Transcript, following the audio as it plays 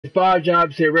Five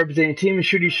Jobs here representing Team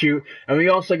SHOOTIE-SHOOT, and we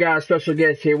also got a special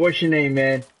guest here. What's your name,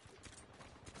 man?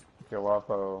 Yo,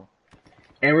 Waffle.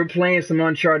 And we're playing some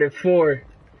Uncharted 4,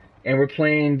 and we're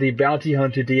playing the Bounty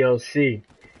Hunter DLC.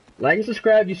 Like and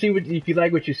subscribe if you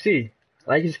like what you see.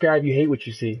 Like and subscribe if you hate what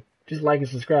you see. Just like and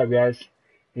subscribe, guys.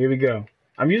 Here we go.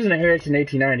 I'm using a Harrison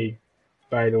 1890,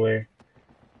 by the way.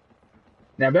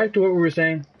 Now back to what we were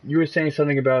saying. You were saying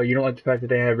something about you don't like the fact that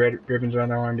they have red ribbons around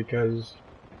their arm because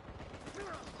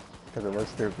Because it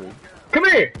looks stupid. Come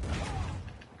here!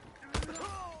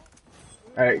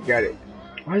 Alright, got it.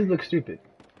 Why does it look stupid?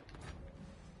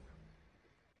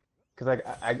 Because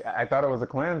I thought it was a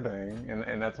clan thing,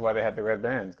 and that's why they had the red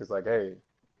bands. Because like, hey,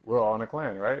 we're all in a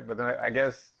clan, right? But then I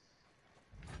guess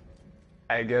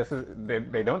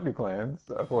they don't do clans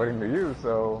according to you.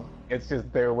 So it's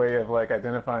just their way of like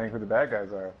identifying who the bad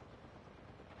guys are.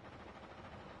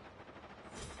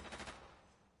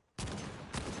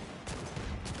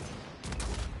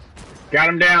 Got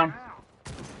him down.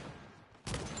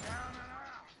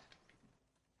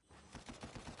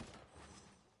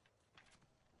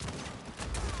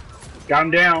 Got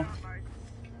him down.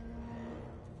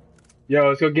 Yo,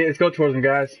 let's go towards him,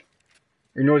 guys.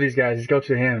 Ignore these guys. Let's go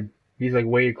to him. He's like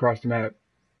way across the map.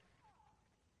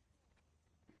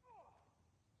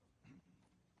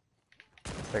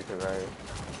 Take the right.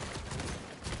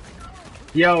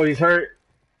 Yo, he's hurt.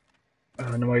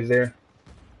 Oh, nobody's there.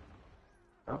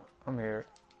 Oh, I'm here.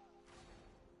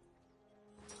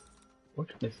 What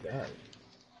is that?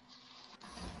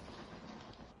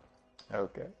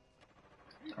 Okay.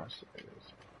 Oh, shit, there it is.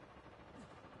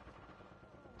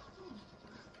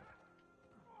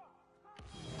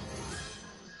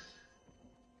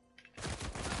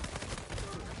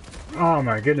 Oh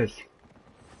my goodness.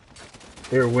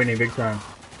 They were winning big time.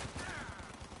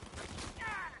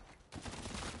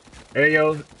 Hey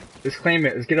yo, let's claim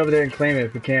it. Let's get over there and claim it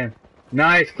if we can.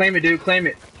 Nice, claim it, dude. Claim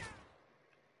it.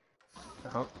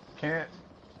 Oh, can't.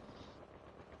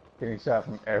 Getting shot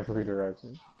from every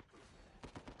direction.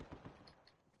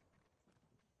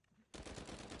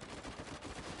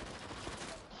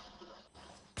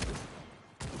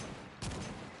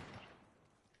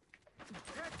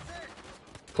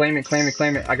 Claim it, claim it,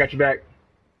 claim it. I got your back.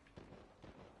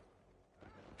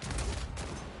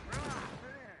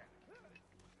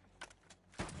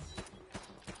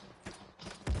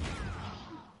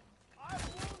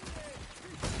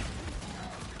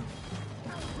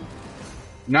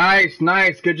 Nice,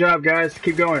 nice. Good job, guys.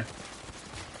 Keep going.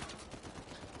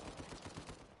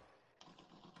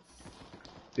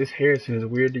 This Harrison is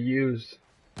weird to use.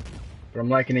 But I'm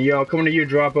liking it. Yo, coming to you,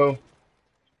 Droppo.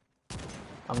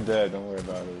 I'm dead. Don't worry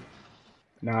about it.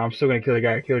 Nah, I'm still gonna kill the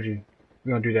guy that killed you.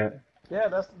 We're gonna do that. Yeah,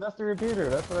 that's the repeater.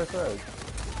 That's what I said.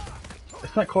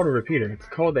 It's not called a repeater. It's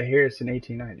called the Harrison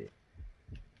 1890.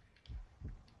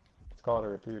 It's called a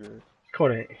repeater. It's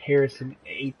called a Harrison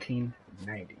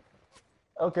 1890.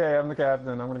 Okay, I'm the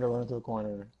captain. I'm gonna go run into a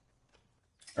corner.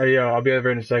 Hey, yo, I'll be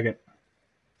over in a second.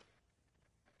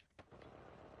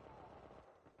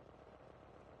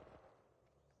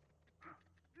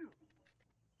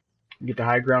 Get the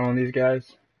high ground on these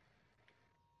guys.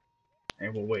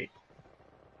 And we'll wait.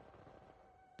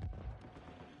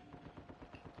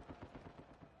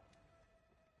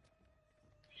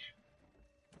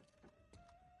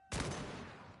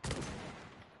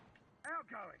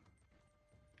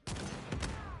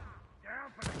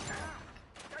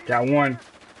 Got one.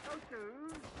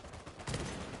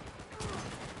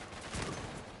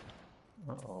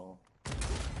 Uh-oh.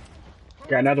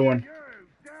 Got another one.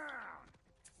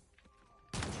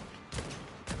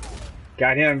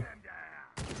 Got him.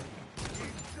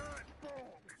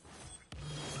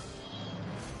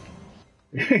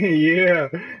 Yeah.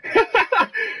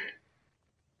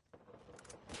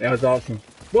 That was awesome.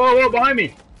 Whoa, whoa, behind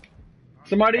me.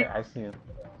 Somebody. I see him.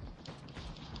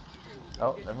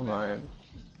 Oh, never mind.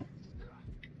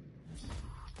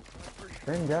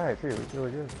 Same guy too. It's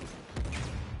really good.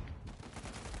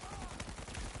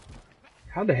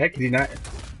 How the heck is he not?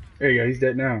 There you go. He's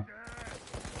dead now.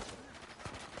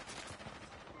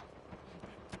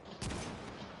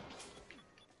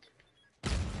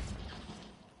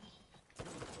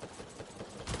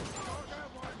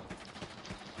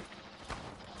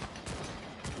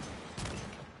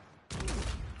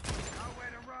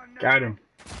 Got him.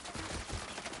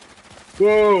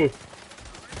 Whoa.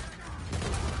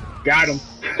 Got him.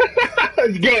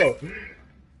 Let's go.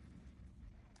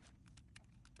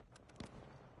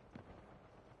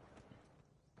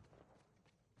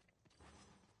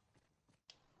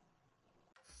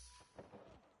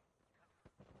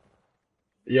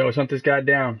 Yo, let's hunt this guy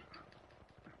down.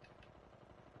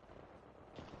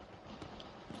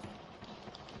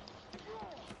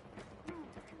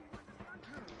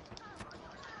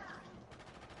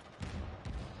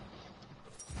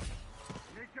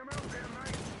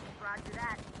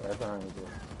 Right behind you.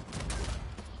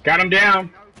 Got him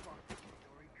down.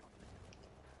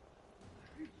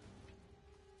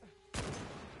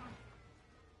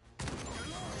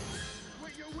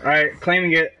 Alright,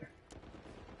 claiming it.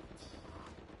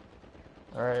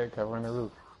 Alright, covering the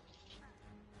roof.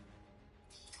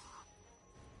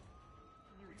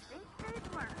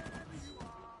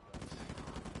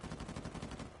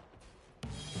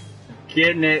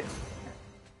 Getting it.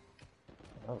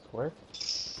 That was quick.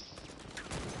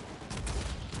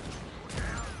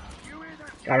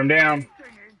 Got him down.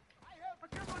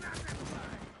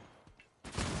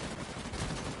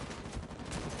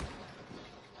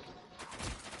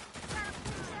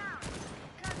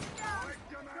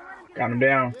 Got him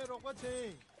down.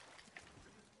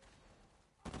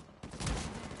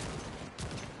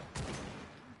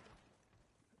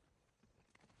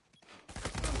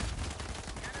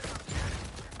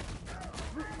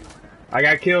 I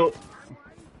got killed.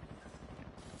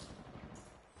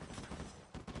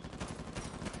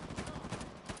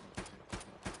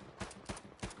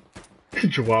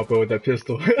 Jawapo with that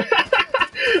pistol.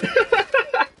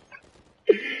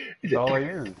 That's all I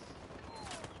use.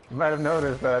 You might have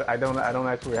noticed that I don't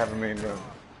actually have a main gun.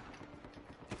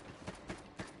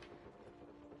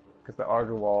 Because the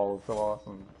Arger wall is so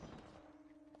awesome.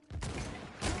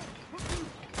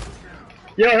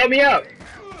 Yo, help me out.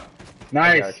 I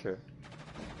Nice. gotcha.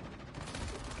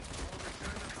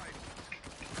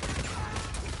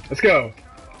 Let's go.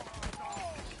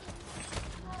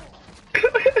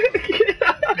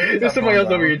 There's somebody else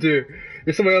over here too.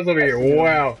 There's somebody else over here.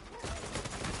 Wow.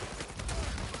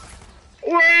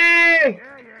 Whoa!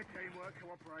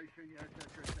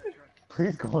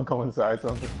 Please go inside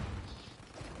something.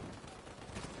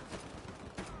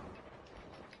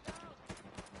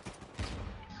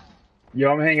 Yo,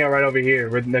 I'm hanging out right over here,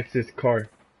 right next to this car.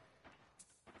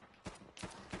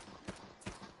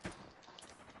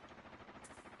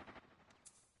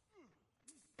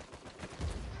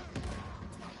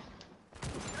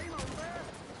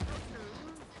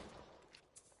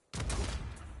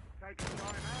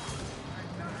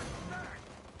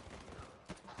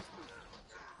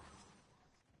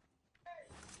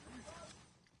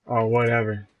 Oh,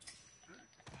 whatever.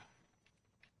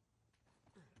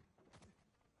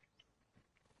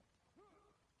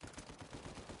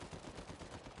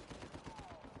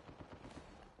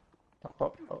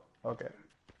 Oh, okay.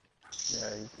 Yeah,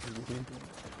 he's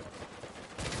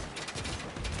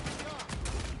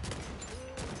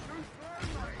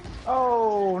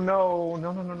Oh no!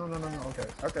 No!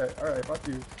 Okay, all right, fuck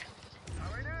you.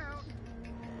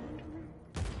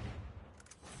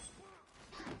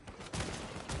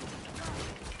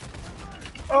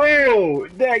 Oh,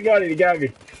 that got it. He got me.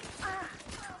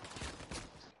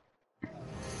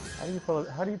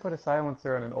 How do you put a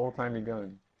silencer on an old-timey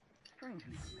gun?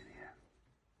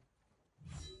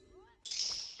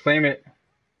 Claim it.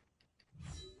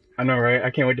 I know, right?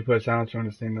 I can't wait to put a silencer on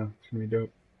this thing, though. It's gonna be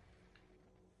dope.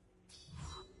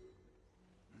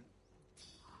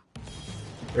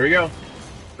 There we go.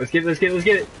 Let's get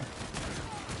it.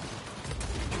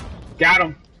 Got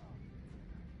him.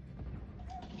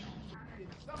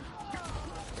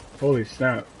 Holy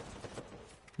snap.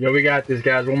 Yo, we got this,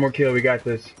 guys. One more kill. We got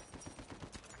this.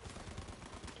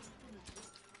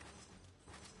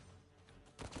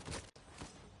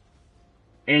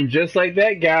 And just like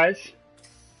that, guys.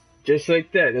 Just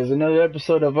like that. There's another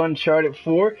episode of Uncharted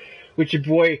 4 with your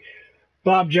boy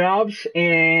Bob Jobs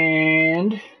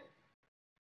and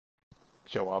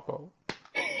Jawapo.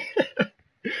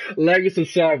 like and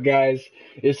subscribe, guys.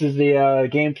 This is the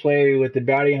gameplay with the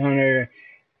Bounty Hunter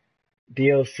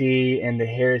DLC and the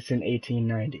Harrison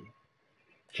 1890.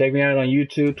 Check me out on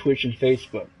YouTube, Twitch, and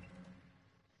Facebook.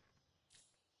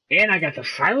 And I got the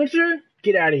silencer?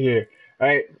 Get out of here.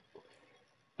 Alright.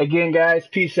 Again, guys,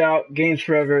 peace out. Games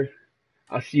forever.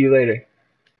 I'll see you later.